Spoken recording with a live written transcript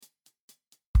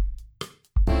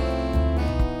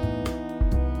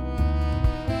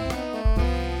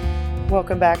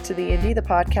Welcome back to The Indie, the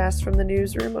podcast from the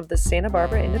newsroom of the Santa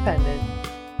Barbara Independent.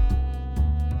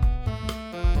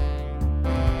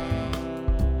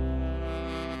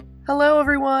 Hello,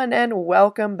 everyone, and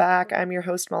welcome back. I'm your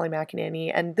host, Molly McEnany,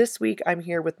 and this week I'm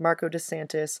here with Marco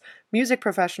DeSantis, music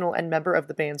professional and member of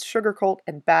the bands Sugar Cult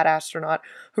and Bad Astronaut,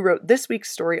 who wrote this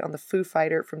week's story on the Foo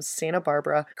Fighter from Santa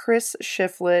Barbara, Chris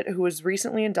Shiflett, who was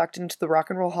recently inducted into the Rock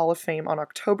and Roll Hall of Fame on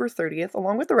October 30th,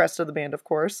 along with the rest of the band, of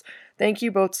course. Thank you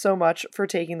both so much for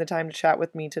taking the time to chat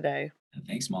with me today.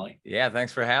 Thanks, Molly. Yeah,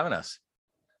 thanks for having us.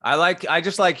 I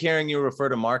just like hearing you refer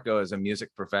to Marco as a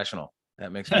music professional.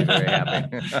 That makes me very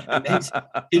happy.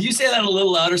 Did you say that a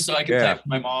little louder so I can text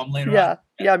my mom later on?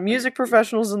 Yeah, music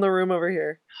professionals in the room over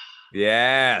here.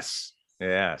 Yes.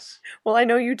 Well, I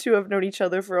know you two have known each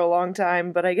other for a long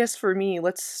time, but I guess for me,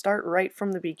 let's start right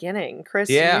from the beginning. Chris,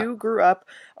 you grew up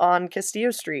on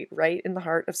Castillo Street, right in the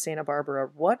heart of Santa Barbara.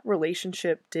 What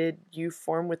relationship did you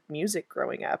form with music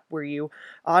growing up? Were you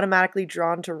automatically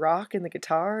drawn to rock and the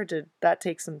guitar, or did that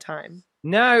take some time?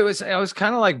 No, I was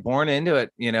kind of like born into it,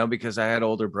 because I had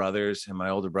older brothers, and my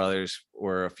older brothers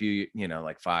were a few,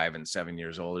 like 5 and 7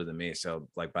 years older than me. So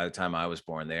like by the time I was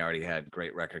born, they already had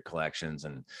great record collections,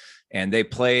 and they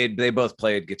both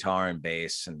played guitar and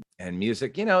bass and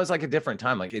music. It was like a different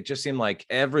time. Like it just seemed like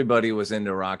everybody was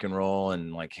into rock and roll,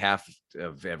 and like half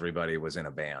of everybody was in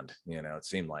a band. It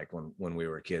seemed like when we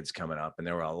were kids coming up, and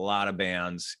there were a lot of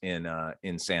bands in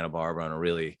Santa Barbara on a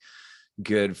really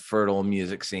good fertile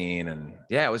music scene. And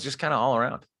yeah, it was just kind of all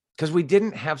around because we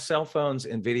didn't have cell phones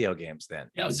and video games then.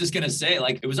 Yeah, I was just gonna say,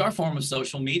 like, it was our form of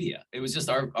social media. It was just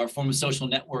our form of social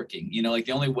networking. Like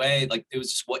the only way, like, it was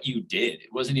just what you did. It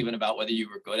wasn't even about whether you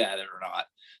were good at it or not.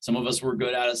 Some of us were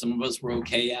good at it, some of us were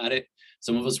okay at it,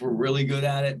 some of us were really good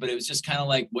at it, but it was just kind of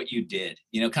like what you did,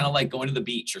 kind of like going to the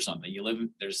beach or something.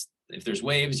 If there's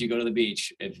waves, you go to the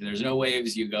beach. If there's no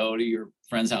waves, you go to your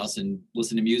friend's house and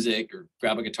listen to music or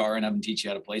grab a guitar and have them teach you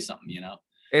how to play something,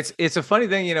 It's a funny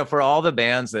thing, for all the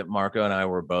bands that Marco and I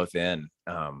were both in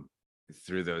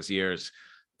through those years,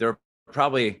 there are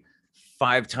probably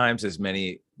 5 times as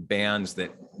many bands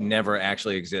that never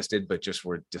actually existed, but just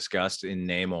were discussed in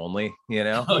name only,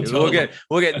 Oh, totally.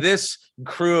 We'll get this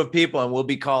crew of people and we'll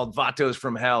be called Vatos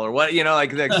from Hell or what,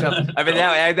 like stuff. I mean,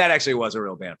 that actually was a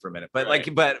real band for a minute, but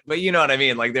right. but you know what I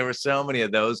mean? Like there were so many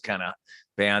of those kind of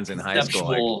bands in high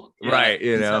school, right.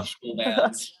 Conceptual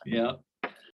bands. Yeah.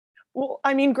 Well,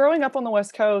 I mean, growing up on the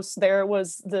West Coast, there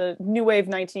was the New Wave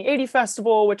 1980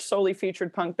 Festival, which solely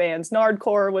featured punk bands.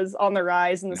 Nardcore was on the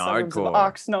rise in the suburbs of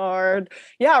Oxnard.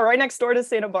 Yeah, right next door to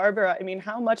Santa Barbara. I mean,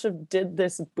 how much did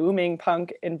this booming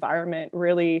punk environment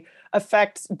really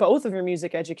affect both of your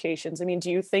music educations? I mean, do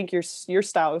you think your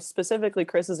style, specifically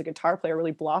Chris as a guitar player,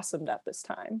 really blossomed at this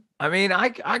time? I mean, I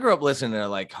grew up listening to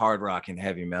like hard rock and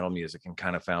heavy metal music and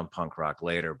kind of found punk rock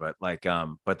later. But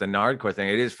but the Nardcore thing,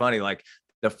 it is funny, like,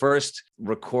 the first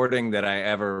recording that I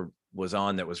ever was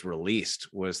on that was released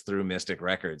was through Mystic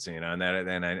Records, and I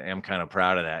am kind of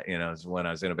proud of that. It's when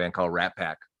I was in a band called Rat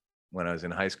Pack when I was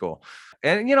in high school.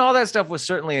 And, all that stuff was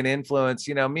certainly an influence.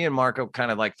 Me and Marco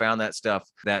kind of like found that stuff,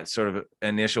 that sort of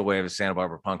initial wave of Santa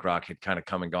Barbara punk rock had kind of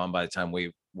come and gone by the time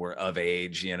we were of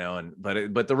age,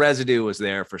 but the residue was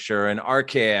there for sure. And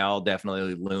RKL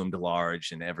definitely loomed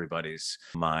large in everybody's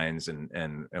minds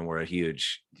and were a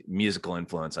huge musical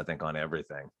influence, I think, on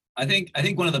everything. I think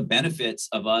one of the benefits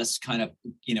of us kind of,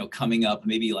 coming up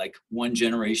maybe like one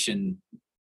generation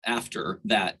after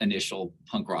that initial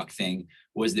punk rock thing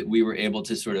was that we were able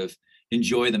to sort of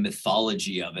enjoy the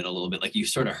mythology of it a little bit. Like you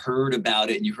sort of heard about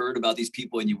it and you heard about these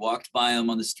people and you walked by them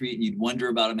on the street and you'd wonder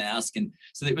about them and ask. And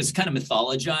so it was kind of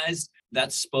mythologized.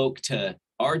 That spoke to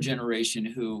our generation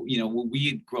who, when we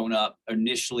had grown up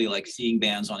initially, like seeing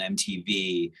bands on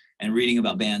MTV and reading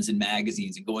about bands in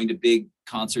magazines and going to big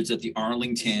concerts at the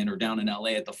Arlington or down in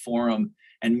LA at the Forum.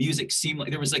 And music seemed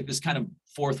like there was like this kind of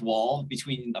fourth wall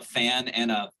between a fan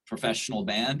and a professional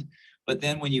band. But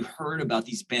then when you heard about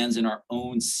these bands in our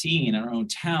own scene, in our own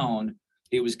town,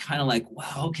 it was kind of like,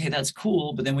 wow, okay, that's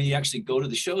cool. But then when you actually go to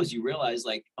the shows, you realize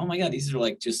like, oh my God, these are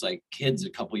like just like kids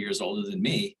a couple years older than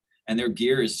me. And their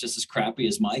gear is just as crappy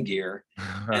as my gear.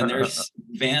 And their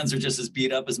vans are just as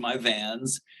beat up as my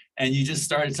vans. And you just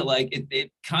started to like,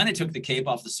 it kind of took the cape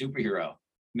off the superhero.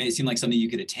 Made it seem like something you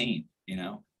could attain,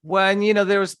 Well, and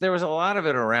there was a lot of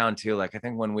it around too. Like I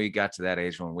think when we got to that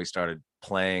age, when we started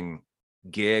playing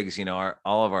gigs,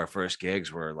 all of our first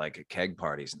gigs were like at keg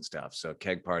parties and stuff. So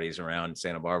keg parties around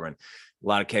Santa Barbara, and a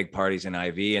lot of keg parties in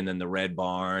IV, and then the Red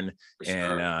Barn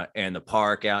and the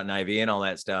park out in IV and all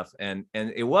that stuff. And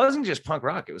it wasn't just punk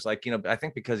rock. It was like, I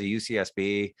think because of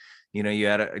UCSB, you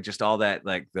had just all that,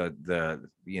 like the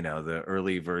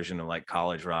early version of like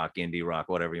college rock, indie rock,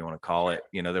 whatever you want to call it.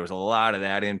 There was a lot of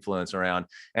that influence around,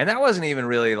 and that wasn't even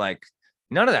really like,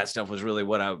 none of that stuff was really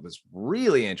what I was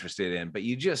really interested in, but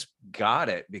you just got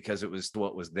it because it was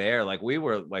what was there. Like we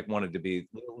were like wanted to be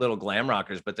little glam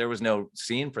rockers, but there was no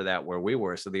scene for that where we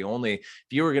were. So if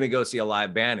you were going to go see a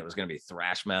live band, it was going to be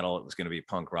thrash metal. It was going to be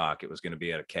punk rock. It was going to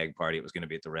be at a keg party. It was going to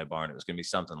be at the Red Barn. It was going to be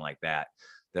something like that.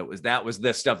 That was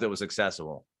the stuff that was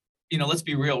accessible. Let's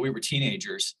be real. We were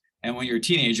teenagers. And when you're a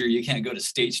teenager, you can't go to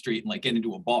State Street and like get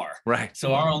into a bar. Right.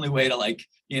 So our only way to like,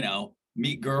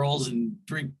 meet girls and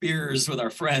drink beers with our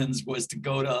friends was to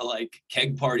go to like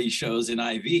keg party shows in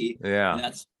IV. Yeah.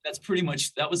 And that's pretty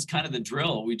much, that was kind of the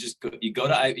drill. You go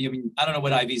to IV. I mean, I don't know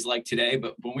what IV's like today,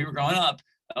 but when we were growing up,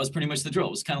 that was pretty much the drill.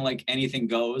 It was kind of like anything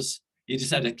goes. You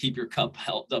just had to keep your cup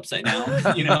held upside down,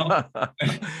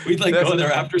 We'd like go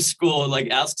there after school and like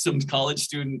ask some college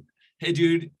student, hey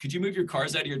dude, could you move your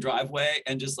cars out of your driveway?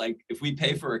 And just like, if we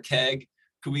pay for a keg,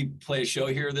 could we play a show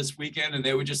here this weekend? And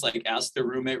they would just like ask their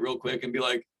roommate real quick and be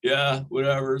like, yeah,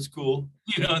 whatever, it's cool.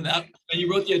 And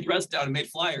you wrote the address down and made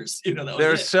flyers.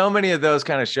 There's so many of those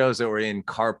kind of shows that were in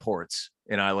carports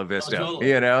in Isla Vista,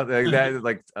 totally. that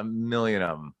like a million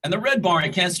of them. And the Red Barn, I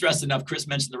can't stress enough. Chris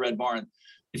mentioned the Red Barn.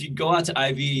 If you go out to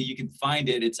IV, you can find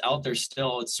it. It's out there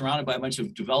still. It's surrounded by a bunch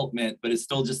of development, but it's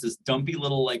still just this dumpy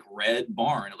little like red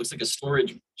barn. It looks like a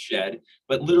storage shed,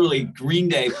 but literally Green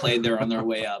Day played there on their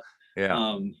way up.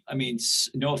 Yeah. I mean,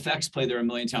 No Effects played there a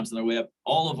million times on their way up.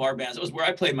 All of our bands. It was where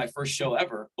I played my first show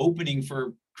ever, opening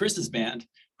for Chris's band,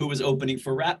 who was opening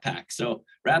for Rat Pack. So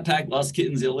Rat Pack, Lost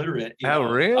Kittens, Illiterate.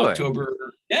 Really? October.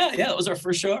 Yeah, that was our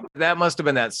first show ever. That must have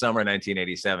been that summer,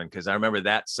 1987, because I remember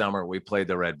that summer we played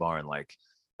the Red Barn like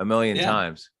a million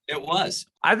times. It was.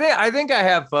 I think I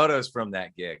have photos from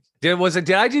that gig. Did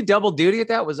I do double duty at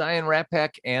that? Was I in Rat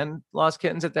Pack and Lost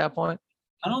Kittens at that point?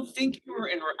 I don't think you were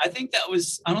in. I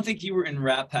don't think you were in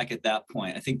Rat Pack at that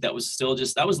point. I think that was still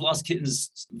that was Lost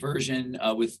Kittens version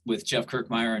with Jeff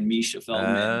Kirkmeyer and Misha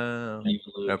Feldman.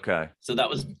 Okay. So that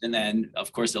was, and then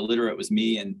of course Illiterate was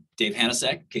me and Dave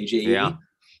Hanasek, KJE. Yeah.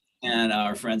 And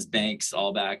our friends Banks,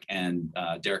 Allback, and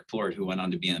Derek Plord, who went on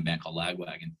to be in a band called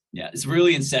Lagwagon. Yeah, it's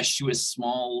really incestuous,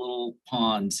 small little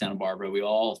pond, Santa Barbara. We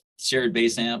all shared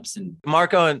bass amps. And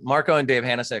Marco and Dave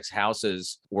Hanasek's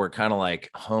houses were kind of like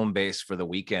home base for the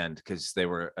weekend, because they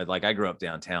were like, I grew up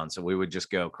downtown, so we would just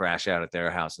go crash out at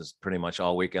their houses pretty much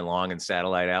all weekend long and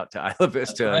satellite out to Isla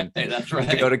Vista. That's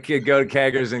right. Go to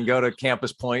Keggers and go to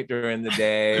Campus Point during the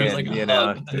day. It was like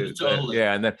totally.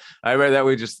 Yeah. And then I remember that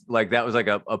we just like, that was like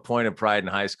a point of pride in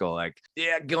high school. Like,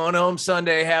 yeah, going home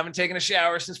Sunday, haven't taken a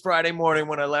shower since Friday morning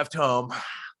when I left home.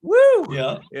 Woo.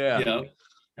 Yeah.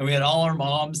 And we had all our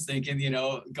moms thinking, he's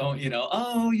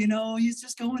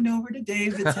just going over to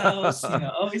David's house.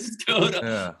 You're just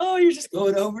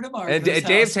going over to Marco's and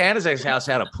Dave's Hanasek's house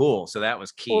had a pool, so that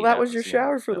was key. Well, that was your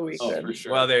shower for the weekend. Oh, for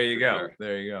sure. Well, there you go. Sure.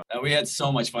 There you go. And we had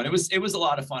so much fun. It was a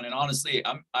lot of fun. And honestly,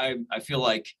 I feel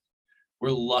like we're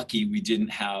lucky we didn't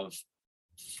have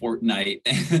Fortnite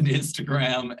and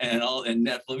Instagram and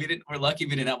Netflix. We're lucky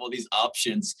we didn't have all these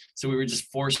options. So we were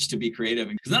just forced to be creative,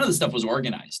 because none of the stuff was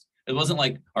organized. It wasn't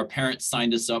like our parents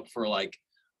signed us up for like,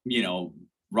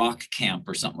 rock camp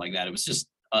or something like that. It was just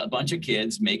a bunch of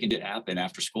kids making it happen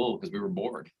after school because we were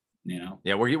bored,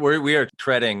 Yeah, we are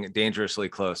treading dangerously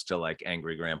close to like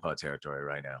angry grandpa territory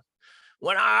right now.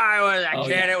 When I was a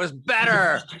kid, it was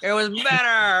better. It was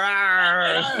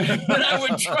better. When I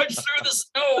would trudge through the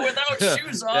snow without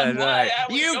shoes on. Right.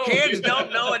 You kids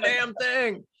don't know a damn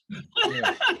thing.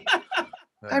 Yeah.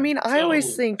 I mean, I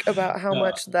always think about how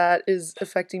much that is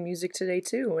affecting music today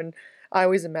too. And I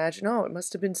always imagine, it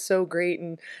must have been so great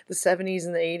in the 70s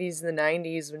and the 80s and the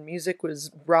 90s when music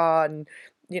was raw and,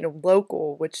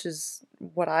 local, which is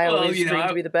what I always dream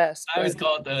to be the best. I always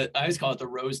call it the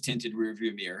rose-tinted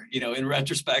rearview mirror. In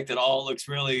retrospect, it all looks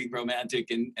really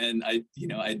romantic and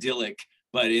idyllic.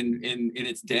 But in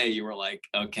its day, you were like,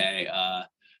 okay,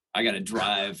 I got to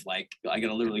drive, like I got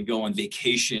to literally go on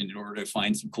vacation in order to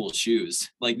find some cool shoes.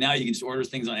 Like now you can just order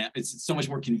things on, it's so much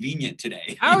more convenient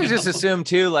today. I always just assumed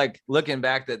too, like looking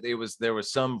back, that there was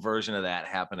some version of that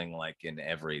happening like in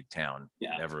every town,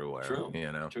 everywhere,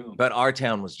 True. But our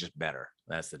town was just better.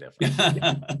 That's the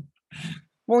difference.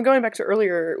 Well, going back to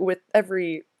earlier, with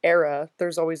every era,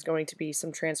 there's always going to be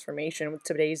some transformation with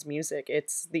today's music.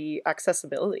 It's the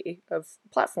accessibility of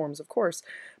platforms, of course,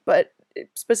 but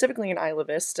specifically in Isla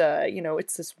Vista,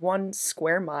 it's this 1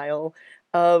 square mile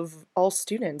of all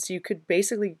students. You could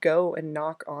basically go and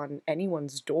knock on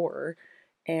anyone's door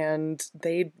and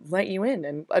they'd let you in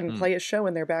and Hmm. play a show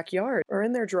in their backyard or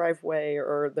in their driveway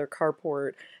or their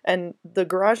carport. And the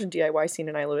garage and DIY scene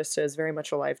in Isla Vista is very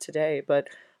much alive today, but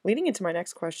leading into my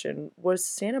next question, was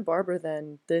Santa Barbara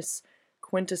then this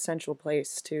quintessential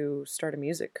place to start a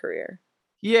music career?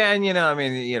 Yeah, and I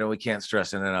mean, we can't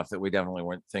stress it enough that we definitely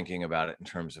weren't thinking about it in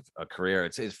terms of a career.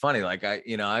 It's funny, like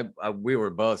we were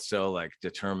both so like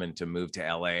determined to move to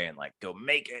LA and like go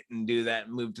make it and do that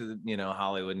and move to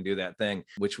Hollywood and do that thing,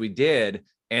 which we did.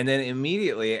 And then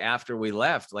immediately after we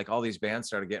left, like all these bands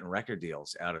started getting record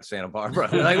deals out of Santa Barbara.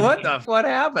 We're like, what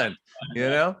happened? You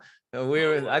know?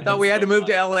 I thought we had to move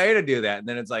to LA to do that. And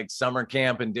then it's like summer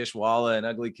camp and Dishwalla and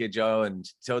Ugly Kid Joe and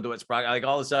Toad the Wet Sprocket. Like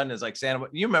all of a sudden it's like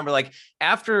you remember like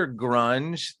after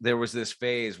grunge, there was this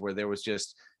phase where there was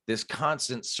just this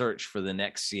constant search for the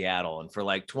next Seattle. And for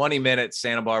like 20 minutes,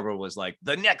 Santa Barbara was like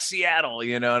the next Seattle,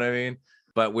 you know what I mean?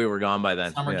 But we were gone by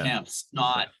then. Summer camp,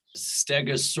 Snot,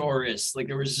 Stegosaurus. Like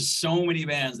there was just so many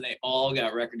bands and they all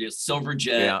got record deals.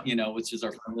 Silverjet, which is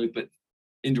our friend Luke, but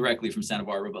indirectly from Santa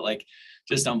Barbara, but like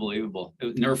just unbelievable.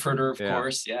 Nerf Herder, of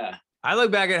course. Yeah. I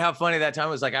look back at how funny that time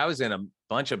was. Like I was in a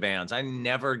bunch of bands. I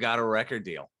never got a record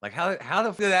deal. Like how the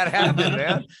fuck did that happen,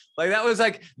 man? Like that was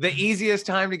like the easiest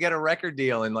time to get a record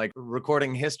deal in like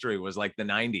recording history was like the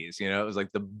 90s. It was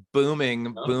like the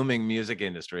booming music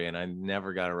industry, and I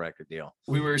never got a record deal.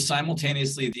 We were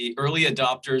simultaneously the early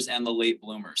adopters and the late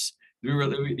bloomers. We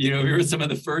were some of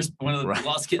the first, one of the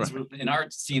Lost Kittens in our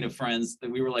scene of friends,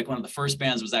 that we were like one of the first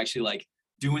bands was actually like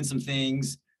doing some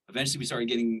things. Eventually we started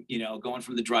getting, going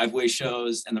from the driveway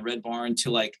shows and the Red Barn to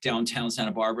like downtown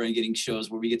Santa Barbara and getting shows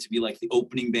where we get to be like the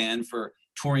opening band for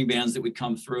touring bands that would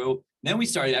come through. Then we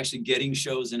started actually getting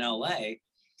shows in LA.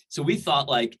 So we thought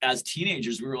like as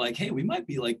teenagers, we were like, hey, we might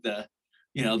be like the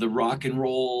rock and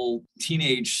roll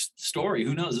teenage story.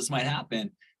 Who knows? This might happen.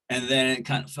 And then it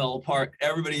kind of fell apart.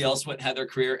 Everybody else had their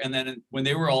career. And then when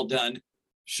they were all done,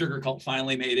 Sugar Cult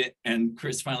finally made it, and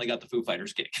Chris finally got the Foo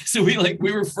Fighters gig. So we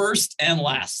were first and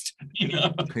last,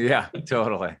 Yeah,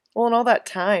 totally. Well, and all that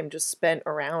time just spent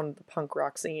around the punk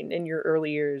rock scene in your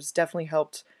early years definitely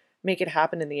helped make it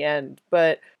happen in the end.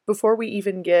 But before we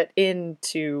even get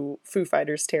into Foo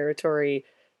Fighters territory,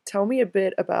 tell me a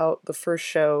bit about the first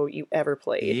show you ever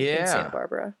played in Santa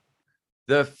Barbara.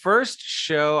 The first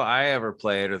show I ever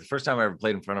played, or the first time I ever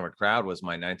played in front of a crowd, was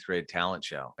my 9th grade talent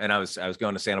show. And I was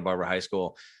going to Santa Barbara High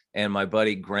School, and my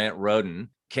buddy Grant Roden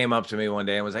came up to me one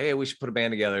day and was like, hey, we should put a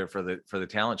band together for the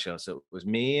talent show. So it was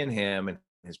me and him and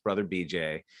his brother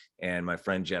BJ and my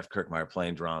friend Jeff Kirkmeyer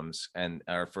playing drums, and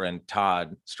our friend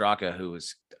Todd Straka, who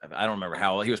was, I don't remember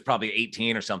how old, he was probably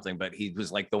 18 or something, but he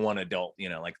was like the one adult,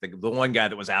 like the one guy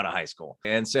that was out of high school.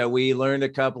 And so we learned a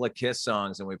couple of Kiss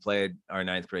songs and we played our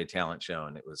 9th grade talent show,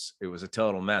 and it was a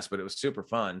total mess, but it was super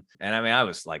fun. And I mean, I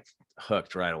was like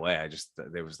hooked right away.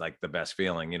 It was like the best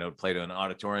feeling, play to an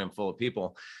auditorium full of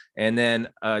people. And then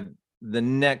the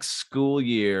next school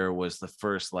year was the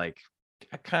first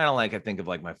I think of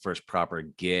like my first proper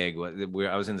gig.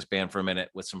 I was in this band for a minute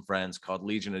with some friends called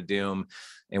Legion of Doom,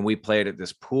 and we played at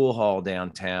this pool hall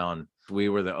downtown. We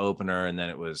were the opener, and then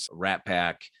it was Rat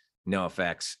Pack,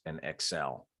 NoFX, and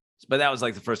XL. But that was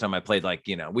like the first time I played,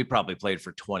 we probably played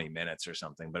for 20 minutes or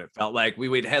something, but it felt like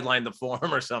we'd headline the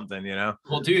Forum or something,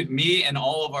 Well, dude, me and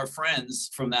all of our friends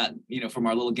from that, from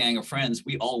our little gang of friends,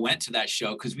 we all went to that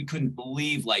show because we couldn't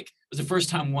believe, it was the first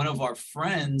time one of our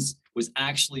friends was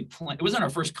actually playing. It wasn't our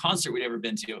first concert we'd ever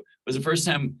been to. It was the first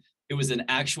time it was an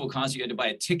actual concert you had to buy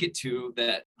a ticket to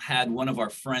that had one of our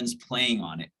friends playing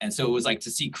on it. And so it was like to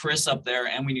see Chris up there,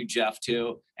 and we knew Jeff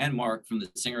too, and Mark from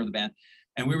the singer of the band.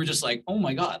 And we were just like, oh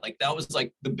my God, that was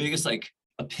like the biggest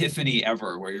epiphany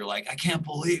ever, where you're like, I can't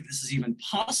believe this is even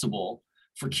possible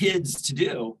for kids to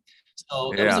do.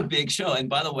 So that was a big show. And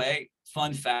by the way,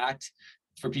 fun fact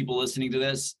for people listening to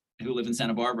this who live in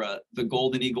Santa Barbara, the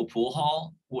Golden Eagle Pool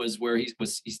Hall was where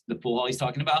the pool hall he's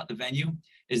talking about, the venue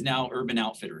is now Urban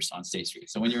Outfitters on State Street.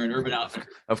 So when you're an Urban Outfitter,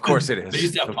 of course it is. They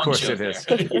used to have of punk course shows it is.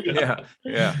 there.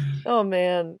 Yeah. Oh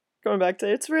man. Going back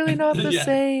to, it's really not the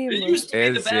same. It used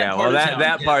to be the bad part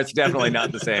that part's definitely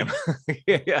not the same.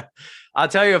 Yeah. I'll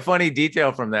tell you a funny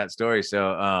detail from that story.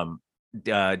 So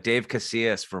Dave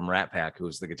Casillas from Rat Pack, who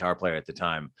was the guitar player at the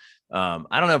time,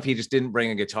 I don't know if he just didn't bring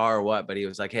a guitar or what, but he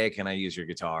was like, hey, can I use your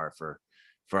guitar for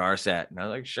our set? And I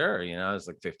was like, sure. I was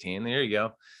like 15. There you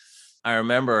go. I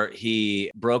remember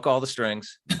he broke all the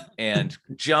strings and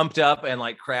jumped up and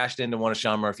like crashed into one of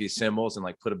Sean Murphy's cymbals and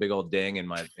like put a big old ding in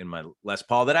my Les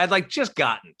Paul that I'd like just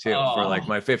gotten to for like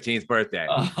my 15th birthday.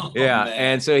 Yeah. Man.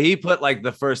 And so he put like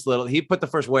the first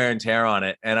wear and tear on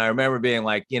it. And I remember being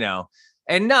like, you know,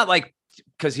 and not like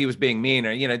because he was being mean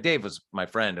or, you know, Dave was my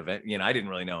friend of it. You know, I didn't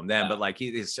really know him then, but like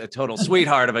he's a total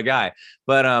sweetheart of a guy.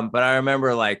 But I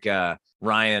remember like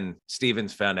Ryan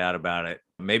Stevens found out about it,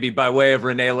 maybe by way of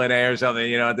Renee Linné or something,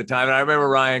 you know, at the time. And I remember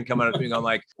Ryan coming up to me going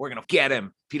like, we're going to get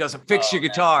him if he doesn't fix your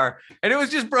guitar. And it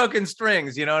was just broken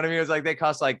strings. You know what I mean? It was like, they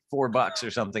cost like $4 or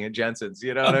something at Jensen's.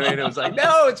 You know what I mean? It was like,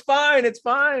 no, it's fine. It's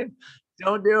fine.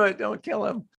 Don't do it. Don't kill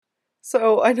him.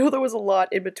 So I know there was a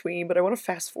lot in between, but I want to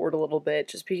fast forward a little bit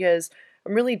just because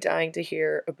I'm really dying to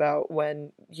hear about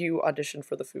when you auditioned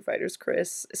for the Foo Fighters,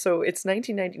 Chris. So it's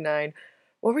 1999.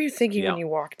 What were you thinking when you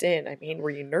walked in? I mean,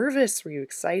 were you nervous? Were you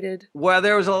excited? Well,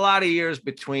 there was a lot of years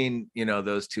between, you know,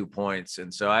 those 2 points.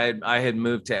 And so I had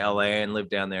moved to LA and lived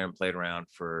down there and played around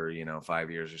for, you know, 5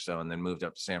 years or so, and then moved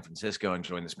up to San Francisco and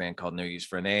joined this band called No Use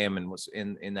for a Name and was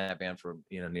in that band for,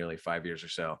 you know, nearly 5 years or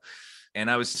so. And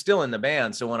I was still in the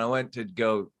band. So when I went to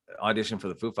go audition for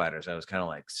the Foo Fighters, I was kind of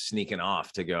like sneaking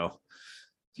off to go,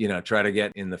 you know, try to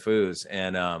get in the Foos.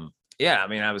 And yeah, I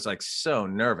mean, I was like so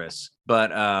nervous,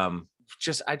 but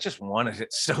I just wanted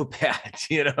it so bad,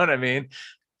 you know what I mean?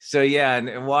 So yeah,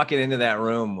 and walking into that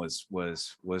room was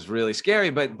really scary.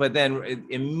 But then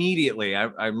immediately,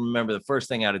 I remember the first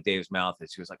thing out of Dave's mouth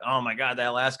is he was like, "Oh my God,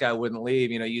 that last guy wouldn't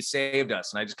leave. You know, you saved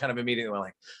us." And I just kind of immediately went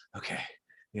like, "Okay,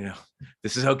 you know,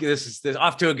 this is okay. This is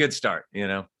off to a good start, you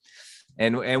know."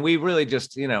 And we really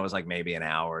just, you know, it was like maybe an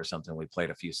hour or something. We played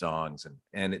a few songs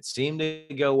and it seemed to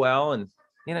go well. And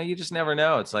you know, you just never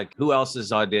know. It's like who else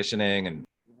is auditioning and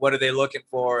what are they looking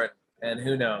for? And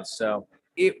who knows? So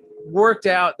it worked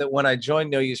out that when I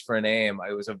joined No Use for a Name,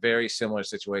 it was a very similar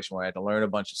situation where I had to learn a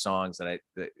bunch of songs that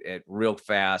real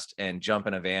fast and jump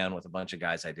in a van with a bunch of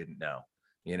guys I didn't know,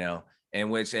 you know,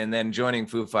 and then joining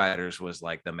Foo Fighters was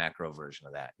like the macro version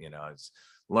of that, you know, it's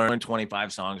learn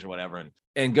 25 songs or whatever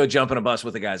and go jump in a bus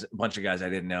with a bunch of guys I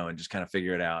didn't know and just kind of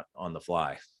figure it out on the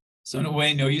fly. So in a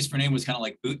way, No Use for a Name was kind of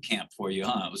like boot camp for you,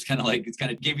 huh? It was kind of like, it's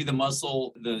kind of gave you the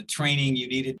muscle, the training you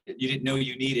didn't know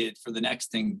you needed for the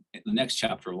next thing, the next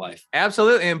chapter of life.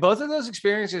 Absolutely. And both of those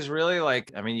experiences really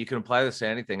like, I mean, you can apply this to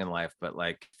anything in life, but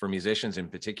like for musicians in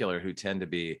particular who tend to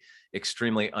be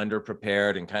extremely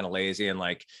underprepared and kind of lazy and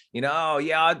like, you know, oh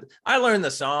yeah, I learned the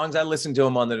songs. I listened to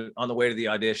them on the way to the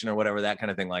audition or whatever, that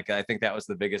kind of thing. Like, I think that was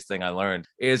the biggest thing I learned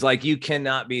is like, you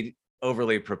cannot be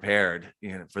overly prepared, you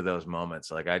know, for those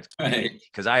moments. Like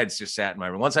because I had just sat in my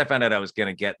room. Once I found out I was going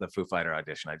to get the Foo Fighter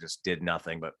audition, I just did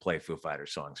nothing but play Foo Fighter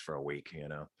songs for a week, you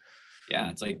know?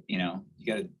 Yeah. It's like, you know,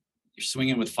 you're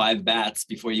swinging with 5 bats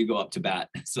before you go up to bat.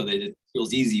 So that it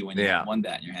feels easy when you have 1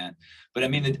 bat in your hand. But I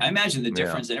mean, I imagine the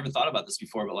difference, I never thought about this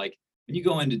before, but like when you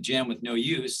go into jam with No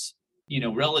Use, you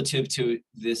know, relative to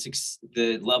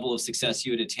the level of success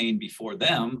you had attained before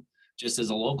them, just as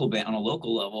a local band on a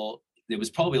local level, it was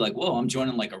probably like, whoa, I'm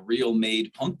joining like a real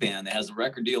made punk band that has a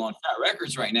record deal on Fat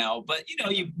Records right now. But, you know,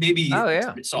 you maybe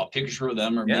saw a picture of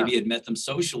them or maybe had met them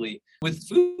socially. With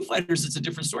Foo Fighters, it's a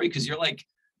different story because you're like,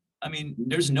 I mean,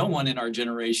 there's no one in our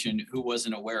generation who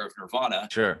wasn't aware of Nirvana.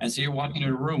 Sure. And so you're walking in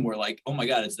a room where like, oh my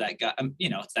God, it's that guy, you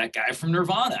know, it's that guy from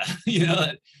Nirvana, you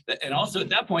know, and also at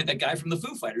that point, that guy from the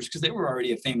Foo Fighters, because they were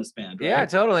already a famous band. Right? Yeah,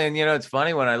 totally. And, you know, it's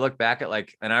funny when I look back at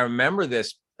like, and I remember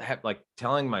this, like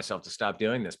telling myself to stop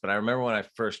doing this, but I remember when I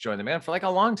first joined the band for like a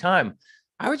long time,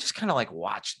 I would just kind of like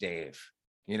watch Dave,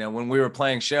 you know, when we were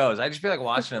playing shows, I'd just be like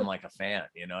watching him like a fan,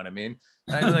 you know what I mean?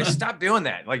 And I'd be like, stop doing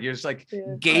that. Like, you're just like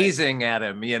gazing at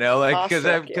him, you know, like, because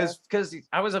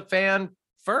I was a fan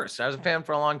first. I was a fan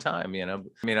for a long time, you know,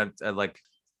 I mean, I like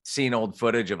seen old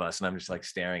footage of us and I'm just like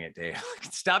staring at Dave,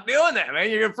 like, stop doing that, man.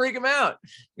 You're gonna freak him out.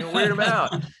 You're gonna weird him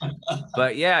out.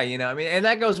 But yeah, you know, I mean, and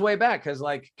that goes way back because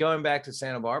like going back to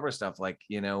Santa Barbara stuff, like,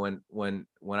 you know, when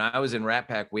I was in Rat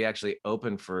Pack, we actually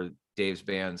opened for Dave's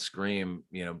band Scream,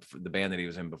 you know, for the band that he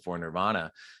was in before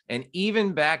Nirvana. And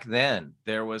even back then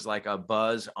there was like a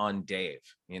buzz on Dave,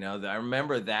 you know, I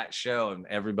remember that show and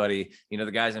everybody, you know,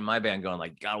 the guys in my band going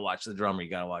like, you gotta watch the drummer,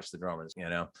 you gotta watch the drummers, you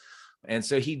know? And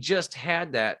so he just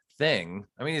had that thing.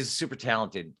 I mean, he's a super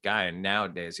talented guy and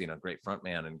nowadays, you know, great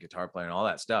frontman and guitar player and all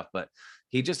that stuff, but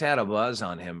he just had a buzz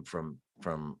on him from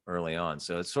early on.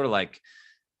 So it's sort of like,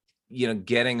 you know,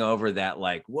 getting over that,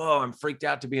 like, whoa, I'm freaked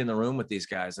out to be in the room with these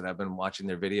guys that I've been watching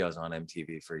their videos on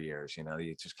MTV for years. You know,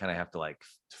 you just kind of have to like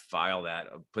file that,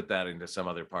 put that into some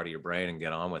other part of your brain and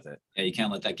get on with it. Yeah, you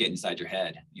can't let that get inside your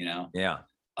head, you know? Yeah.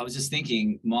 I was just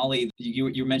thinking, Molly, you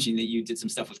were mentioning that you did some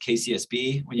stuff with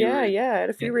KCSB when you were. Yeah, at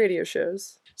a few radio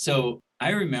shows. So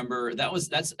I remember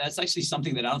that's actually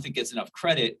something that I don't think gets enough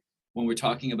credit when we're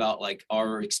talking about like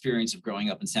our experience of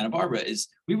growing up in Santa Barbara. Is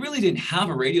we really didn't have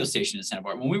a radio station in Santa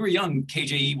Barbara when we were young.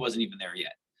 KJE wasn't even there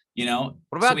yet.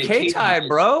 What about K-Tide,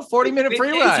 bro? 40-minute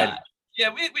free ride.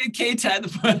 Yeah, we had K-Tide, the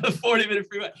 40-minute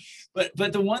free ride.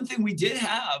 But the one thing we did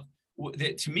have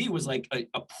that to me was like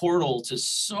a portal to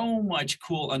so much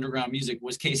cool underground music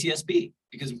was KCSB,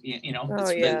 because it's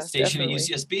the station definitely. at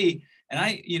UCSB.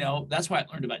 And that's why I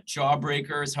learned about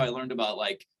Jawbreakers, how I learned about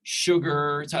like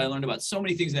Sugar, how I learned about so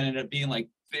many things that ended up being like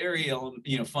very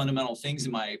fundamental things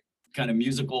in my kind of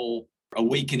musical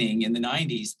awakening in the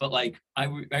 90s. But like I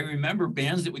remember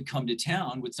bands that would come to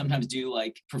town would sometimes do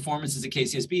like performances at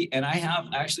KCSB, and I have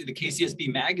actually the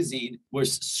KCSB magazine where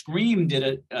Scream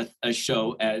did a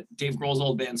show at Dave Grohl's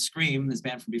old band Scream, this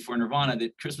band from before Nirvana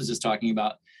that Chris was just talking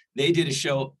about. They did a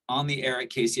show on the air at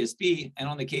KCSB, and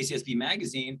on the KCSB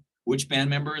magazine, which band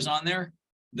member is on there?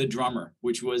 The drummer,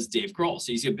 which was Dave Grohl.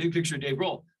 So you see a big picture of Dave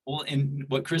Grohl. Well, and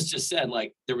what Chris just said,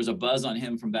 like there was a buzz on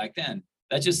him from back then.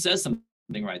 That just says something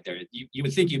right there. You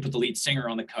would think you put the lead singer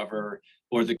on the cover,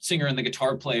 or the singer and the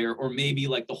guitar player, or maybe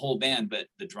like the whole band, but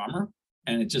the drummer.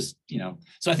 And it just,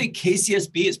 so I think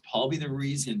KCSB is probably the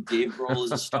reason Dave Grohl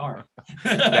is a star.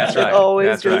 That's right. It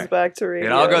always goes back to radio.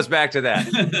 It all goes back to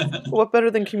that. What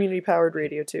better than community powered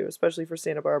radio too, especially for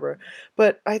Santa Barbara.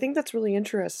 But I think that's really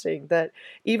interesting that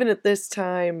even at this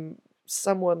time,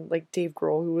 someone like Dave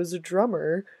Grohl, who was a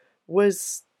drummer,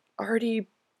 was already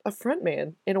a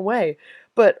frontman in a way.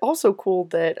 But also cool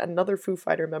that another Foo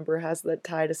Fighter member has that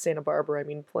tie to Santa Barbara. I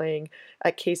mean, playing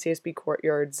at KCSB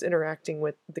courtyards, interacting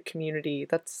with the community.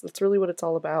 That's really what it's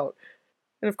all about.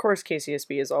 And of course,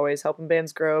 KCSB is always helping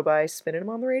bands grow by spinning them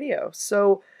on the radio.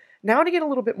 So now to get a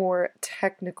little bit more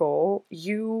technical,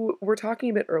 you were talking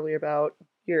a bit earlier about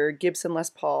your Gibson Les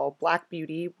Paul Black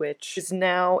Beauty, which is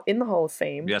now in the Hall of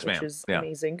Fame, yes, which is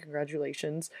amazing.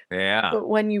 Congratulations. Yeah. But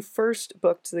when you first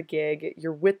booked the gig,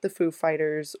 you're with the Foo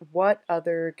Fighters. What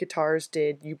other guitars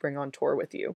did you bring on tour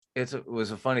with you? It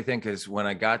was a funny thing, because when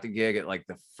I got the gig at like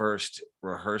the first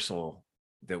rehearsal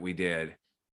that we did,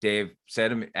 Dave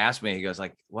asked me, he goes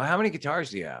like, well, how many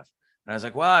guitars do you have? And I was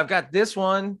like, well, I've got this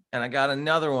one and I got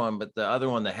another one, but the other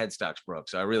one, the headstock's broke.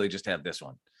 So I really just have this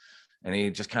one. And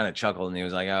he just kind of chuckled and he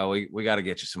was like, oh, we got to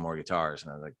get you some more guitars.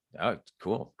 And I was like, oh,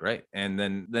 cool, great. And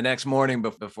then the next morning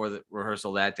before the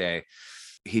rehearsal that day,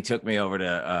 he took me over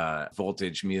to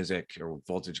Voltage Music or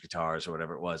Voltage Guitars or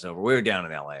whatever it was over. We were down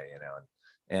in LA,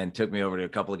 and took me over to a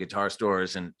couple of guitar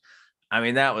stores. And I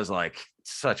mean, that was like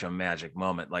such a magic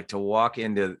moment, like to walk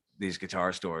into these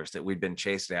guitar stores that we'd been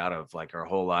chased out of like our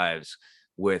whole lives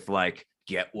with like,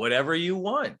 get whatever you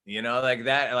want, like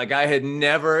that. Like I had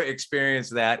never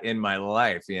experienced that in my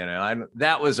life,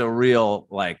 that was a real,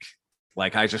 like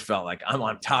I just felt like I'm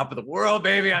on top of the world,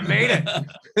 baby. I made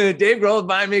it. Dave Grohl was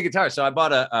buying me a guitar. So I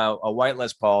bought a white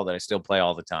Les Paul that I still play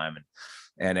all the time,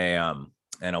 and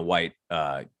a white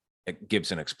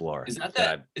Gibson Explorer. Is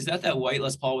that that white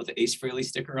Les Paul with the Ace Frehley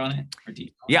sticker on it? Or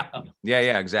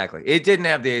Yeah, exactly. It didn't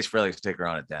have the Ace Frehley sticker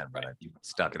on it then, but I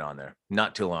stuck it on there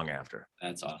not too long after.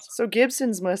 That's awesome. So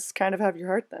Gibsons must kind of have your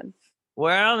heart then.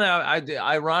 Well, no,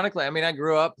 ironically, I mean, I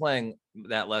grew up playing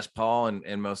that Les Paul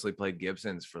and mostly played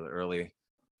Gibsons for the early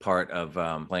part of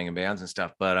playing in bands and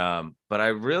stuff, but I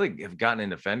really have gotten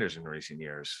into Fenders in recent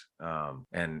years,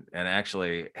 and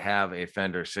actually have a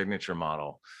Fender signature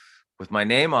model with my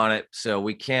name on it. So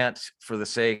we can't, for the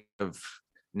sake of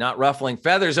not ruffling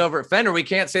feathers over at Fender, we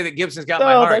can't say that Gibson's got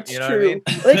my heart. That's true. What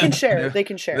I mean? They can share. They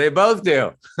can share. They both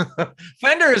do.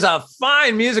 Fender is a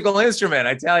fine musical instrument,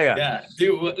 I tell you. Yeah,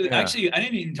 dude. Actually, I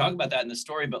didn't even talk about that in the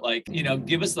story, but like,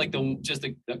 give us like just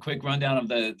a quick rundown of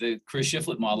the Chris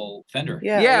Shiflett model Fender.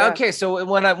 Yeah. Okay. So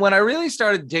when I really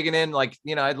started digging in, like,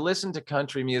 I'd listened to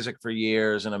country music for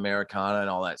years and Americana and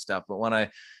all that stuff, but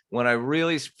when I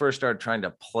really first started trying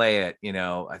to play it,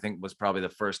 I think was probably the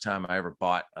first time I ever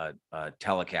bought a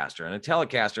Telecaster. And a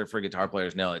Telecaster, for guitar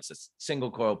players know, it's a single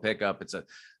coil pickup. It's a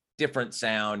different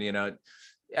sound,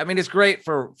 I mean, it's great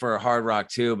for hard rock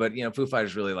too, but Foo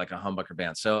Fighters really like a humbucker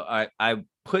band. So I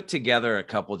put together a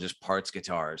couple just parts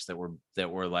guitars that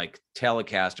were like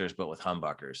Telecasters, but with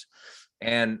humbuckers.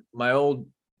 And my old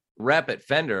rep at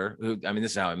Fender, who, I mean,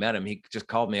 this is how I met him. He just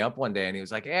called me up one day and he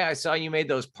was like, hey, I saw you made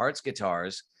those parts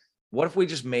guitars. What if we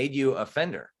just made you a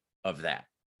Fender of that?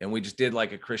 And we just did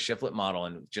like a Chris Shiflett model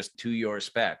and just to your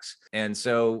specs. And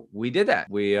so we did that.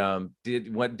 We did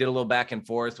a little back and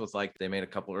forth with, like, they made a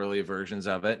couple early versions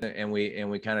of it, and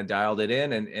we kind of dialed it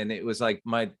in. And it was like,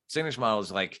 my signature model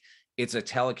is like, it's a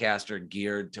Telecaster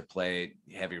geared to play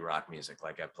heavy rock music,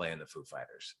 like I play in the Foo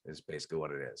Fighters, is basically what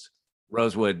it is.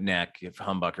 Rosewood neck, if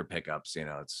humbucker pickups,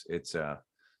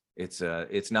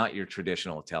 it's not your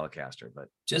traditional Telecaster, but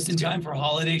just in time for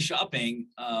holiday shopping.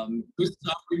 Chris is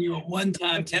offering you a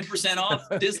one-time 10% off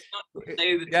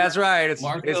discount. That's right. It's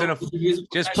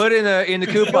just put in the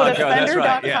Go coupon to code. That's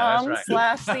right. Yeah, that's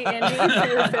right. Fender.com/the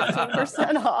indie for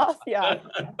 15% off. Yeah,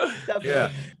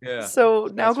 definitely. Yeah. So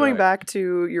now That's going right. back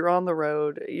to you're on the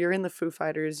road, you're in the Foo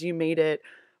Fighters, you made it.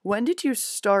 When did you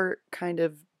start kind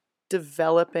of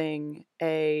developing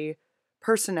a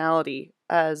personality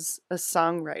as a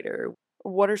songwriter?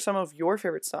 What are some of your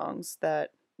favorite songs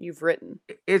that you've written?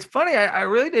 It's funny. I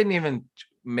really didn't even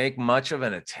make much of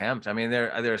an attempt. I mean,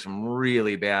 there are some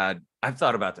really bad. I've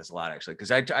thought about this a lot actually, because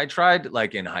I tried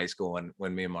like in high school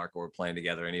when me and Marco were playing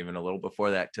together, and even a little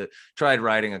before that, to tried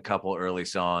writing a couple early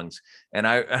songs. And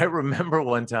I remember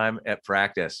one time at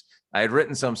practice, I had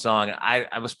written some song.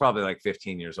 I was probably like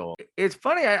 15 years old. It's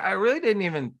funny. I really didn't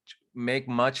even make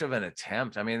much of an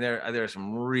attempt. I mean, there are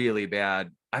some really bad.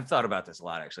 I've thought about this a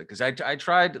lot actually, because I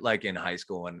tried like in high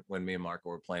school when me and Marco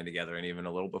were playing together, and even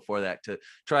a little before that, to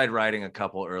tried writing a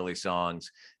couple early songs.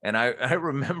 And I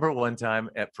remember one time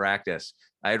at practice,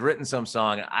 I had written some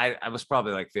song. I was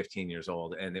probably like 15 years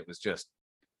old, and it was just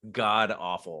god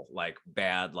awful, like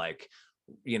bad, like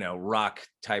rock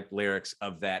type lyrics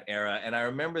of that era. And I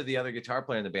remember the other guitar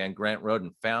player in the band, Grant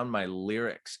Roden, found my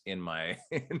lyrics in my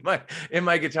in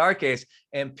my guitar case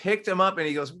and picked them up, and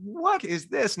he goes, "What is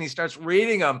this?" And he starts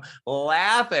reading them,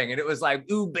 laughing. And it was like,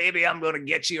 "Ooh, baby, I'm gonna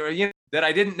get you," or that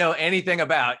I didn't know anything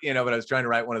about, but I was trying to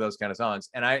write one of those kind of songs.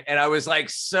 And I was like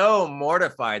so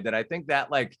mortified that I think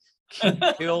that like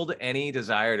killed any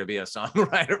desire to be a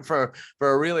songwriter for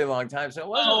a really long time. So it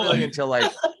wasn't really until like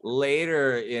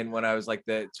later when I was like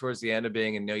towards the end of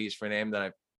being in No Use for a Name that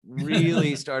I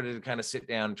really started to kind of sit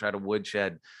down and try to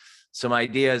woodshed some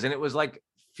ideas. And it was like a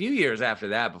few years after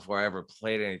that before I ever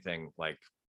played anything like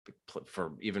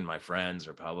for even my friends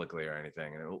or publicly or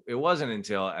anything. And it wasn't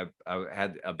until I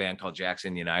had a band called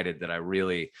Jackson United that I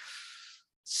really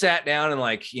sat down and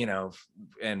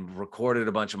and recorded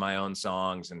a bunch of my own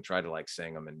songs and tried to like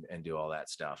sing them and do all that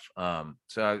stuff.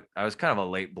 So I was kind of a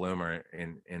late bloomer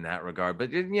in that regard,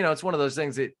 but it's one of those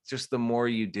things that just the more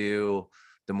you do,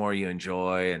 the more you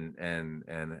enjoy,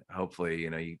 and hopefully,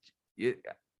 you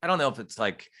I don't know if it's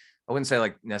like, I wouldn't say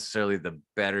like necessarily the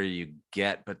better you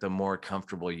get, but the more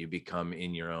comfortable you become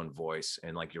in your own voice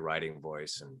and like your writing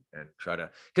voice, and try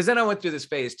to, because then I went through this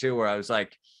phase too, where I was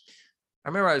like, I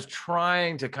remember I was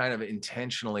trying to kind of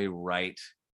intentionally write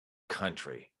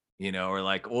country, or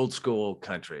like old school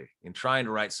country, and trying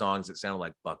to write songs that sounded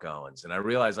like Buck Owens. And I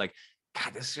realized like,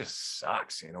 God, this just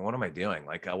sucks. What am I doing?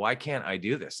 Like, why can't I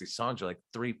do this? These songs are like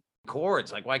 3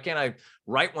 chords. Like, why can't I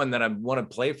write one that I want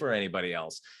to play for anybody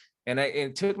else? And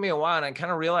it took me a while, and I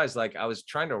kind of realized like I was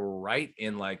trying to write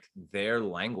in like their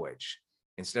language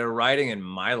instead of writing in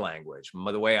my language,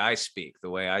 the way I speak, the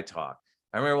way I talk.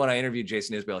 I remember when I interviewed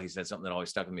Jason Isbell, he said something that always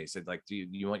stuck with me. He said, like, do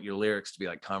you want your lyrics to be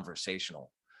like conversational?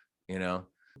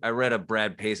 I read a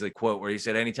Brad Paisley quote where he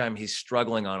said, anytime he's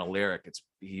struggling on a lyric,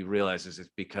 he realizes it's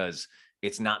because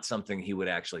it's not something he would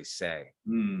actually say.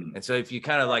 And so if you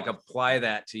kind of like apply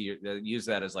that to use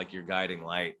that as like your guiding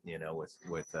light,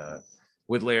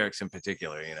 with lyrics in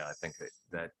particular, I think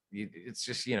that it's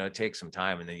just, it takes some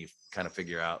time, and then you kind of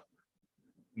figure out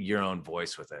your own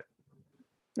voice with it.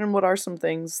 And what are some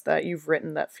things that you've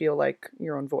written that feel like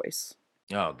your own voice?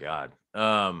 Oh God.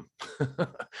 I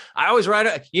always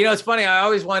write, it's funny. I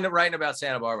always wind up writing about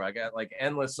Santa Barbara. I got like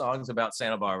endless songs about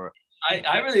Santa Barbara.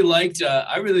 I really liked,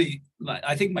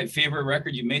 I think my favorite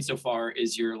record you made so far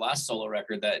is your last solo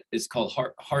record that is called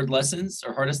Hard Lessons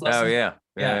or Hardest Lessons. Oh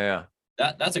yeah.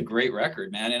 That's a great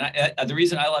record, man. And the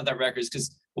reason I love that record is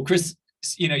because, well, Chris,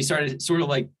 he started sort of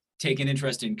like taking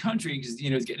interest in country because,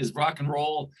 he's getting his rock and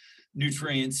roll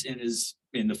nutrients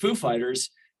in the Foo Fighters,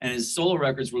 and his solo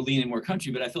records were leaning more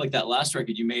country. But I feel like that last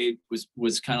record you made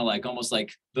was kind of like almost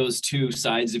like those two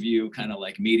sides of you kind of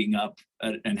like meeting up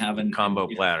and having combo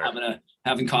platter,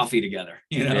 having coffee together.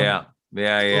 Yeah.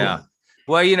 Cool.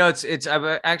 Well, it's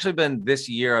I've actually been this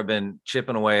year. I've been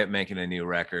chipping away at making a new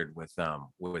record with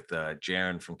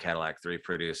Jaron from Cadillac 3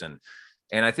 producing.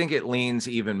 And I think it leans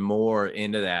even more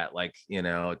into that. Like,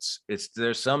 it's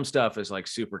there's some stuff is like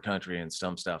super country, and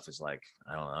some stuff is like,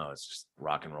 I don't know, it's just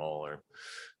rock and roll or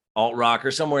alt rock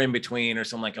or somewhere in between, or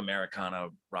some like Americana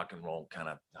rock and roll kind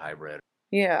of hybrid.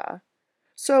 Yeah.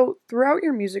 So throughout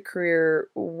your music career,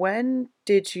 when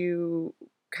did you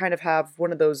kind of have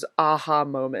one of those aha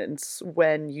moments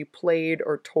when you played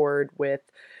or toured with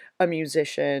a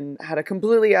musician, had a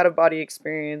completely out of body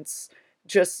experience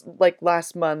just like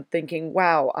last month thinking,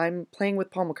 wow, I'm playing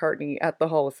with Paul McCartney at the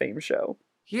Hall of Fame show.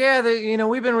 Yeah,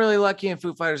 we've been really lucky in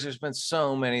Foo Fighters. There's been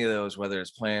so many of those, whether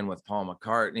it's playing with Paul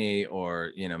McCartney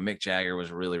or, Mick Jagger was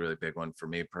a really, really big one for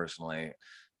me personally.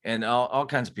 And all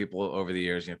kinds of people over the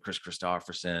years, Chris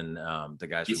Christopherson, the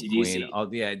guys from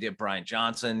Queen, Brian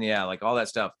Johnson, like all that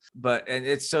stuff. But and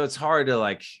it's hard to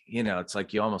like, it's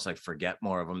like you almost like forget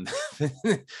more of them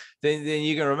than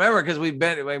you can remember, because we've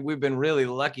been really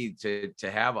lucky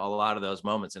to have a lot of those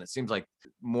moments. And it seems like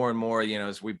more and more,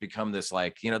 as we've become this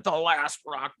like, the last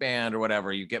rock band or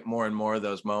whatever, you get more and more of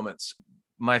those moments.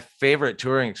 My favorite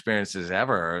touring experiences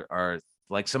ever are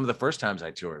like some of the first times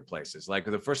I toured places. Like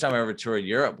the first time I ever toured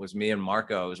Europe was me and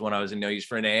Marco. It was when I was in No Use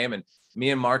for a Name, and me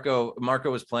and Marco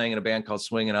was playing in a band called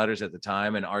Swingin' Utters at the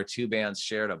time, and our two bands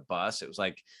shared a bus. It was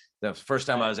like the first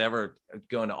time I was ever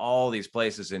going to all these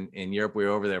places in Europe. We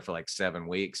were over there for like 7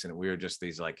 weeks, and we were just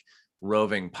these like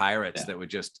roving pirates that would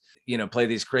just, play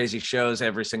these crazy shows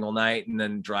every single night and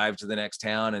then drive to the next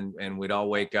town, and we'd all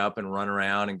wake up and run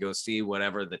around and go see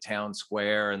whatever the town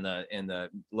square and the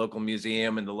local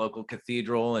museum and the local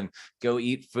cathedral, and go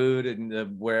eat food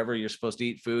and wherever you're supposed to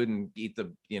eat food, and eat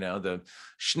the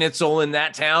schnitzel in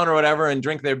that town or whatever, and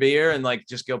drink their beer, and like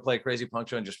just go play crazy punk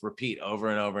show and just repeat over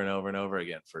and over and over and over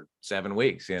again for 7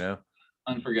 weeks.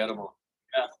 Unforgettable.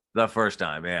 Yeah. The first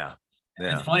time. Yeah.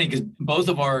 It's funny because both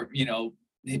of our,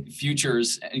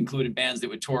 futures included bands that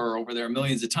would tour over there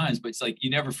millions of times, but it's like you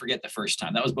never forget the first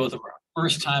time. That was both of our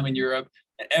first time in Europe,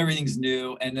 and everything's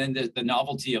new. And then the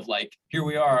novelty of like, here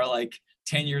we are, like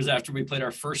 10 years after we played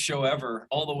our first show ever,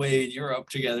 all the way in Europe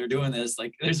together doing this.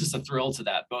 Like, there's just a thrill to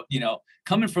that. But,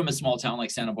 coming from a small town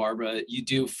like Santa Barbara, you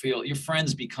do feel your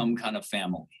friends become kind of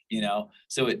family,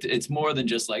 so it's more than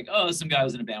just like, oh, some guy I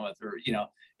was in a band with, or,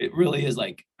 it really is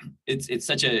like, it's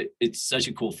such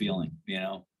a cool feeling,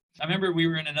 I remember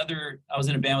I was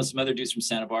in a band with some other dudes from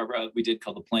Santa Barbara. We did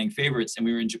called the Playing Favorites, and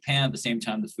we were in Japan at the same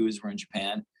time the Foos were in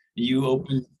Japan. You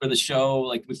opened for the show,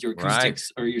 like with your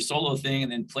acoustics or your solo thing,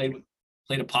 and then played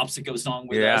a Popsicle song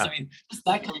with us. I mean, just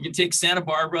that kind of, you can take Santa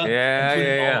Barbara and put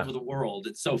it all over the world.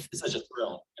 It's such a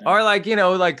thrill. Or like,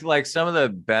 like some of the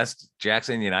best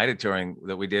Jackson United touring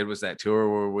that we did was that tour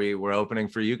where we were opening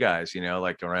for you guys,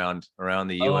 like around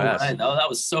the US. Right. Oh, that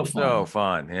was so fun. So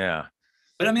fun. Yeah.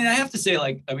 But I mean, I have to say,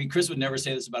 like, Chris would never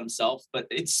say this about himself, but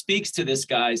it speaks to this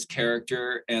guy's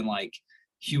character and like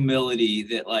humility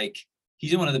that like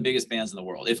he's in one of the biggest bands in the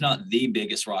world, if not the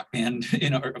biggest rock band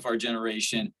of our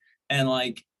generation. And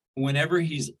like whenever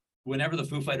the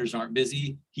Foo Fighters aren't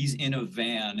busy, he's in a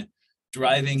van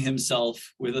driving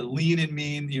himself with a lean and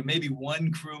mean, maybe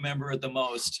one crew member at the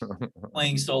most,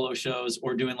 playing solo shows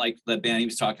or doing like that band he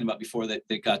was talking about before that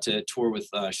got to tour with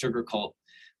Sugar Cult,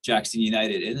 Jackson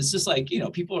United. And it's just like,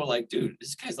 people are like, dude,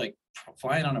 this guy's like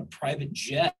flying on a private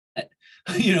jet,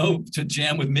 to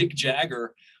jam with Mick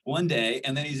Jagger one day.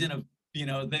 And then he's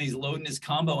then he's loading his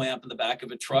combo amp in the back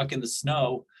of a truck in the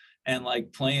snow and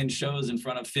like playing shows in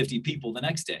front of 50 people the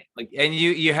next day. Like, and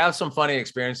you have some funny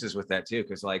experiences with that too.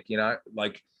 Cause like,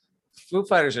 like Foo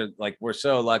Fighters are like, we're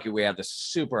so lucky we have this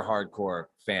super hardcore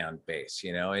fan base,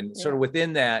 and sort of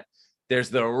within that, there's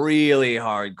the really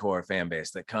hardcore fan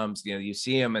base that comes, you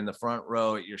see them in the front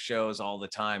row at your shows all the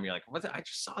time. You're like, what? I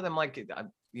just saw them like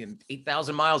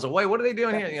 8,000 miles away. What are they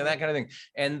doing here? That kind of thing.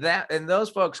 And those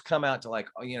folks come out to like,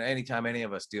 anytime any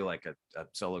of us do like a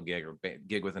solo gig or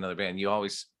gig with another band, you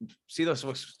always see those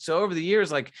folks. So over the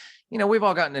years, like, we've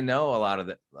all gotten to know a lot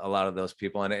of those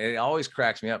people. And it always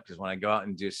cracks me up because when I go out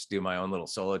and just do my own little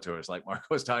solo tours, like Marco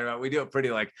was talking about, we do it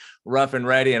pretty like rough and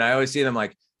ready. And I always see them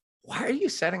like, why are you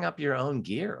setting up your own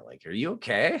gear? Like, are you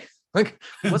okay? Like,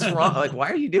 what's wrong? Like, why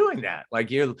are you doing that?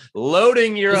 Like, you're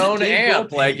loading your own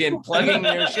amp, like, and plugging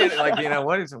your shit. Like,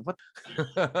 what?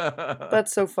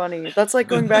 That's so funny. That's like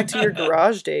going back to your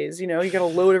garage days. You got to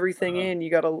load everything in.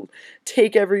 You got to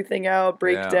take everything out,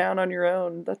 break down on your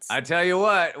own. I tell you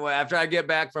what, after I get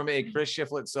back from a Chris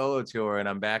Shiflett solo tour and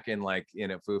I'm back in like,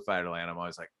 Foo Fighter land, I'm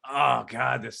always like, oh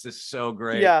God, this is so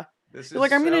great. Yeah. You're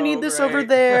like, I'm going to need this over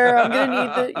there. I'm going to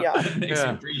need that.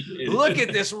 Yeah. Look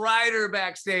at this rider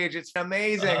backstage. It's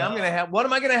amazing. What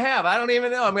am I going to have? I don't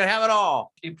even know. I'm going to have it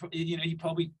all. You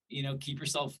probably, keep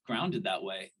yourself grounded that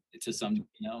way to some,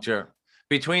 Sure.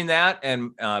 Between that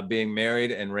and being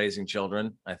married and raising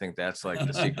children, I think that's like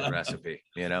the secret recipe,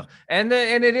 and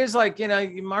it is like,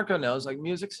 Marco knows, like,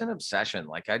 music's an obsession.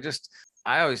 Like,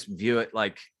 I always view it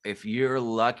like, if you're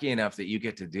lucky enough that you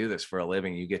get to do this for a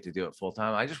living, you get to do it full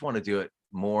time. I just want to do it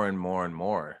more and more and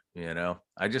more,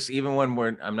 I just, even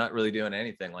when I'm not really doing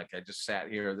anything, like I just sat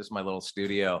here, this is my little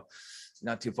studio,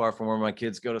 not too far from where my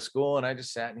kids go to school. And I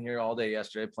just sat in here all day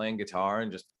yesterday playing guitar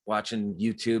and just watching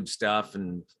YouTube stuff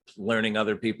and learning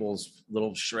other people's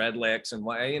little shred licks. And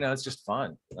why, it's just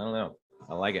fun. I don't know.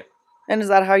 I like it. And is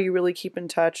that how you really keep in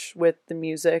touch with the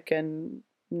music and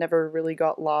never really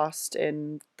got lost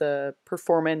in the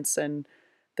performance and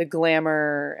the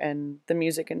glamour and the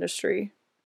music industry?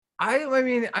 I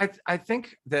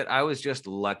think that I was just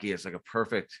lucky. It's like a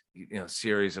perfect,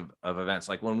 series of events.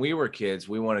 Like when we were kids,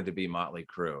 we wanted to be Motley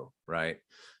Crue, right?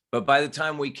 But by the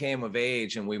time we came of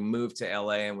age and we moved to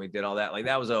LA and we did all that, like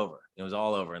that was over. It was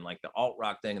all over. And like the alt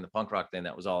rock thing and the punk rock thing,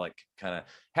 that was all like kind of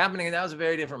happening. And that was a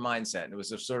very different mindset. And it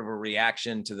was a sort of a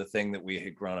reaction to the thing that we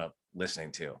had grown up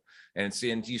listening to. And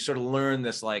you sort of learn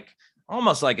this like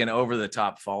almost like an over the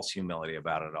top false humility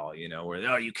about it all,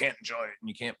 where, you can't enjoy it and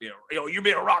you can't be you're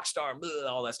being a rock star, blah,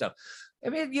 all that stuff. I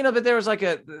mean, but there was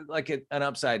an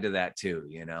upside to that too,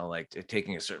 like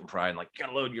taking a certain pride and like you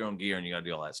gotta load your own gear and you gotta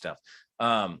do all that stuff.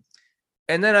 And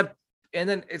then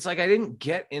it's like I didn't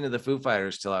get into the Foo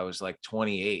Fighters till I was like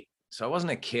 28. So I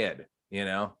wasn't a kid,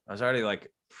 I was already like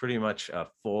pretty much a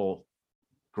full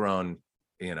grown,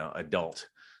 adult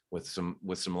with some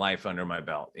life under my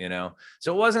belt,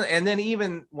 So it wasn't, and then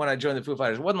even when I joined the Foo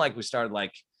Fighters, it wasn't like we started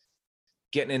like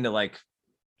getting into like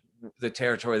the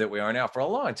territory that we are now for a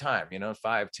long time,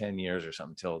 5-10 years or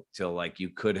something till like you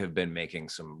could have been making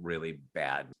some really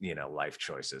bad, life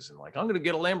choices and like, I'm going to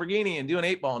get a Lamborghini and do an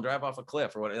 8-ball and drive off a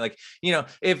cliff or what, like,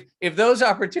 if those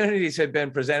opportunities had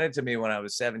been presented to me when I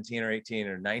was 17 or 18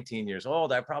 or 19 years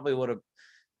old, I probably would have,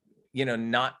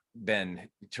 not been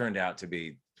turned out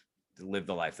to live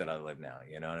the life that I live now.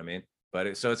 You know what I mean?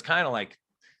 But so it's kind of like,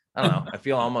 I don't know. I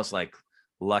feel almost like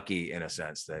lucky in a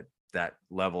sense that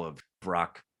level of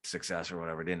rock success or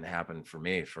whatever didn't happen for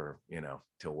me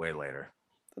till way later.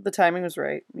 But the timing was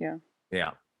right. Yeah.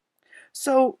 Yeah.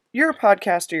 So you're a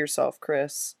podcaster yourself,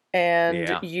 Chris,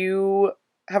 and you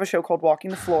have a show called Walking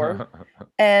the Floor.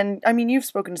 And I mean, you've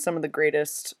spoken to some of the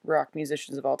greatest rock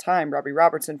musicians of all time, Robbie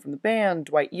Robertson from the band,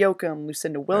 Dwight Yoakam,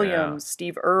 Lucinda Williams,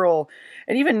 Steve Earle,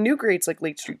 and even new greats like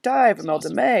Late Street Dive,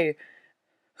 Imelda May.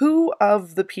 Who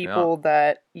of the people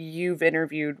that you've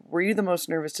interviewed were you the most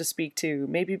nervous to speak to,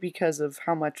 maybe because of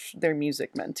how much their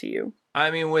music meant to you? I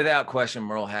mean, without question,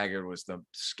 Merle Haggard was the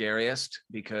scariest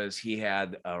because he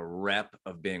had a rep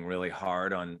of being really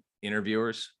hard on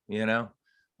interviewers,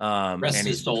 Rest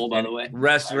his soul, by the way.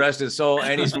 Rest his soul,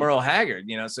 and he's Merle Haggard,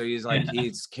 so he's like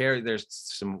he's carried. There's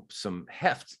some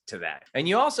heft to that, and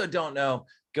you also don't know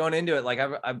going into it. Like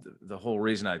I've the whole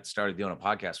reason I started doing a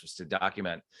podcast was to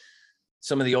document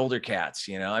some of the older cats.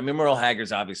 I mean, Merle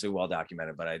Haggard's obviously well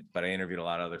documented, but I interviewed a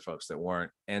lot of other folks that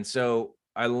weren't, and so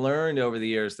I learned over the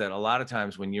years that a lot of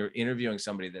times when you're interviewing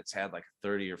somebody that's had like a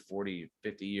 30 or 40,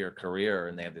 50 year career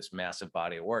and they have this massive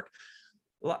body of work,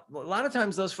 a lot of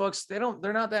times those folks, they're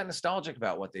not that nostalgic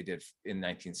about what they did in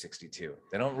 1962.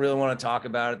 They don't really want to talk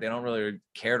about it. They don't really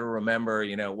care to remember,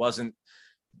 it wasn't,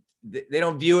 they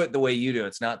don't view it the way you do.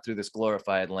 It's not through this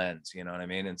glorified lens, you know what I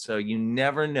mean? And so you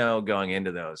never know going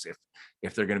into those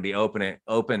if they're going to be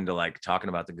open to like talking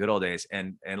about the good old days.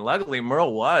 And luckily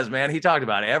Merle was, man, he talked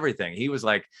about everything. He was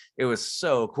like, it was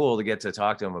so cool to get to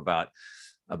talk to him about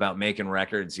making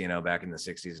records, back in the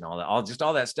 60s and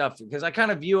all that stuff. Because I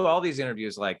kind of view all these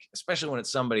interviews, like, especially when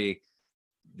it's somebody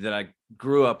that I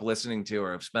grew up listening to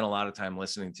or have spent a lot of time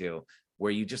listening to,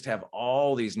 where you just have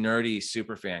all these nerdy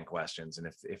super fan questions. And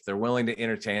if they're willing to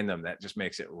entertain them, that just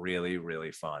makes it really,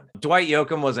 really fun. Dwight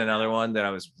Yoakam was another one that I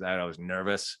was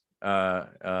nervous about.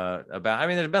 I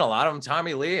mean, there's been a lot of them.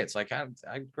 Tommy Lee. It's like I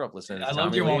grew up listening to Tommy Lee. I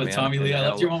loved your one with Tommy Lee. I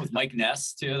loved your one with Mike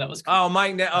Ness too. That was cool. Oh,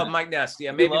 Mike Ness.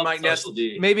 Yeah, maybe Mike Ness.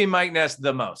 Maybe Mike Ness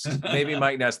the most. Maybe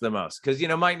Mike Ness the most. Because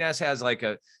Mike Ness has like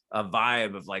a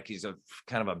vibe of like he's a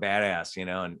kind of a badass,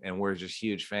 and we're just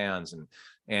huge fans.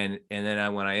 And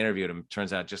then when I interviewed him,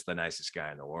 turns out just the nicest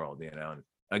guy in the world, and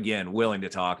again, willing to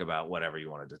talk about whatever you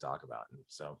wanted to talk about. And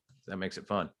so that makes it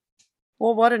fun.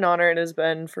 Well, what an honor it has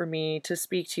been for me to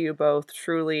speak to you both,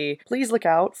 truly. Please look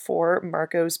out for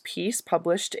Marco's piece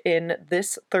published in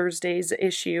this Thursday's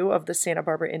issue of the Santa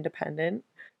Barbara Independent.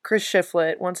 Chris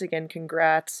Shiflett, once again,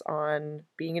 congrats on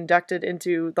being inducted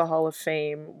into the Hall of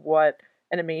Fame. What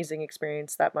an amazing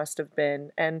experience that must have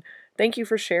been. And thank you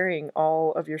for sharing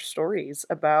all of your stories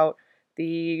about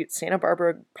the Santa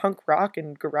Barbara punk rock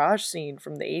and garage scene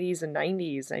from the 80s and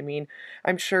 90s. I mean,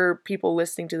 I'm sure people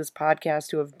listening to this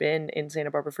podcast who have been in Santa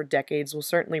Barbara for decades will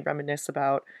certainly reminisce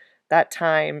about that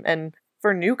time. And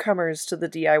for newcomers to the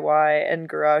DIY and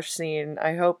garage scene,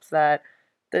 I hope that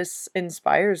this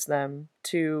inspires them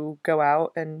to go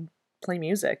out and play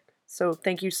music. So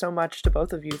thank you so much to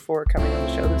both of you for coming on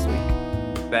the show this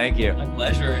week. Thank you. My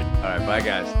pleasure. All right, bye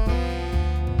guys.